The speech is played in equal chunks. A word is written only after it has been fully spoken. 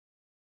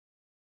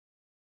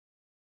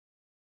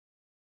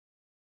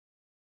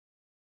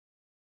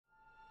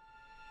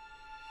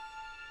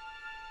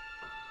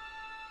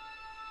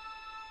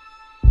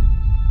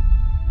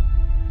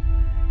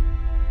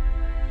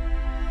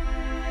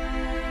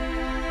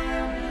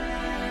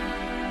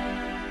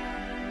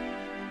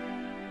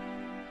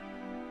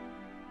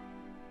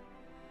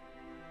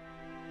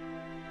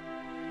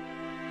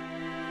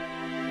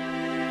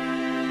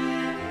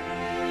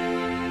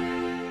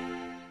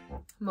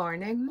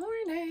Morning.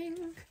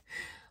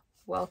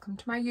 Welcome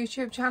to my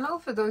YouTube channel.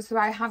 For those who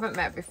I haven't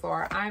met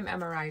before, I'm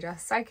Emma Ryder,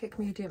 psychic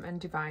medium and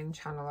divine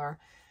channeler,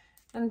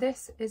 and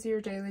this is your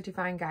daily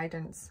divine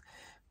guidance,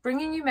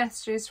 bringing you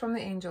messages from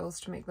the angels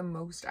to make the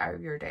most out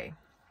of your day.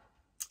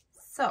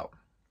 So,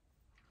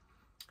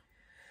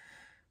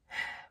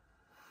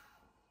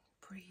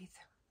 breathe,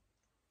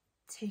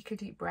 take a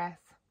deep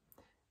breath.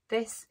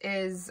 This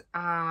is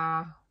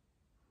a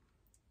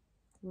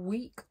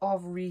week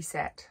of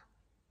reset.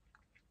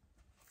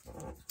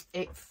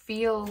 It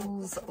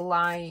feels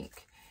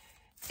like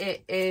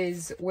it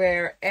is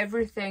where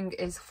everything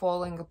is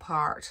falling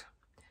apart,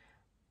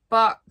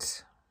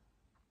 but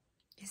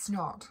it's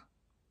not.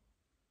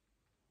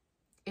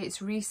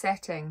 It's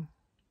resetting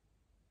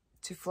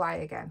to fly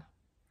again.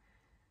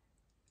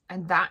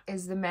 And that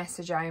is the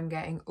message I am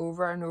getting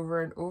over and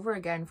over and over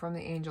again from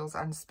the angels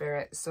and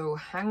spirit. So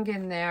hang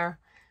in there,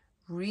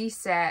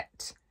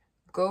 reset,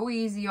 go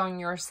easy on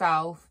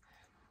yourself.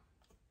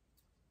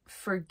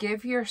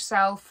 Forgive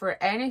yourself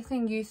for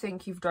anything you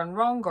think you've done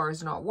wrong or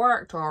has not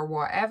worked or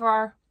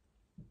whatever.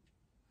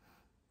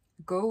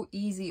 Go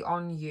easy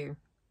on you.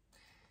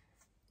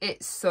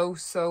 It's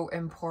so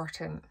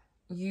important.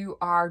 You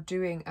are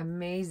doing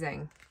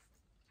amazing.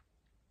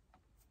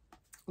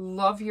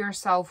 Love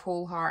yourself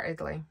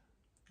wholeheartedly.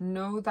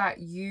 Know that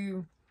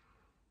you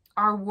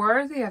are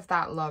worthy of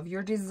that love.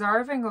 You're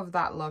deserving of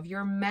that love.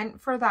 You're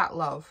meant for that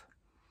love.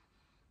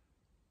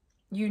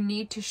 You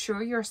need to show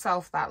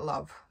yourself that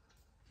love.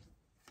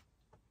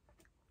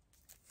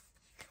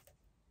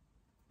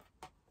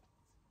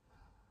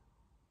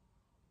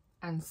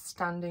 And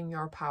stand in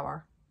your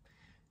power.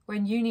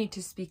 When you need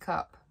to speak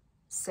up,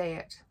 say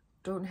it.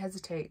 Don't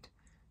hesitate.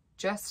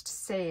 Just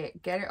say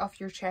it. Get it off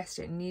your chest.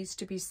 It needs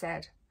to be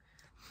said.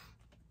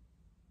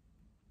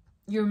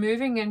 You're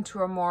moving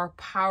into a more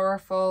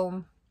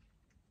powerful,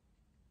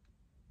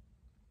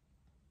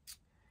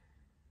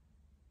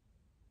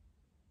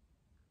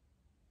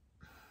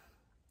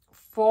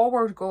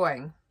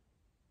 forward-going,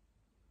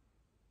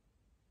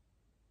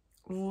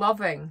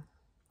 loving,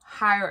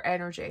 higher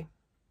energy.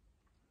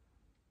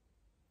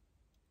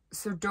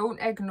 So don't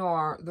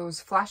ignore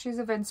those flashes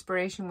of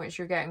inspiration which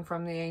you're getting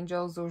from the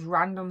angels, those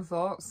random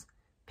thoughts.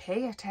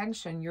 Pay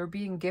attention. You're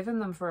being given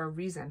them for a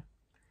reason.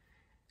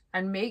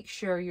 And make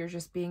sure you're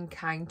just being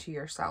kind to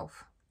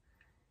yourself.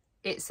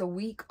 It's a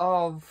week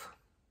of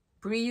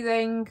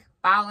breathing,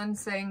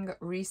 balancing,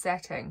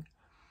 resetting.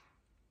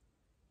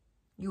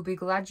 You'll be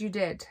glad you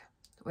did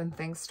when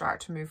things start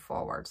to move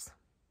forwards.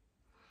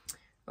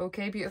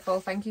 Okay,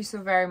 beautiful. Thank you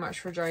so very much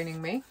for joining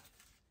me.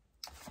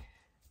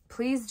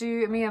 Please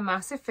do me a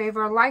massive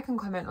favor, like and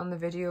comment on the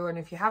video, and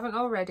if you haven't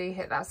already,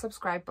 hit that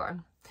subscribe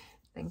button.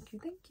 Thank you.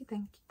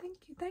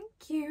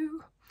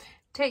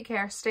 Take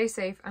care, stay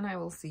safe, and I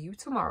will see you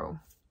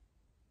tomorrow.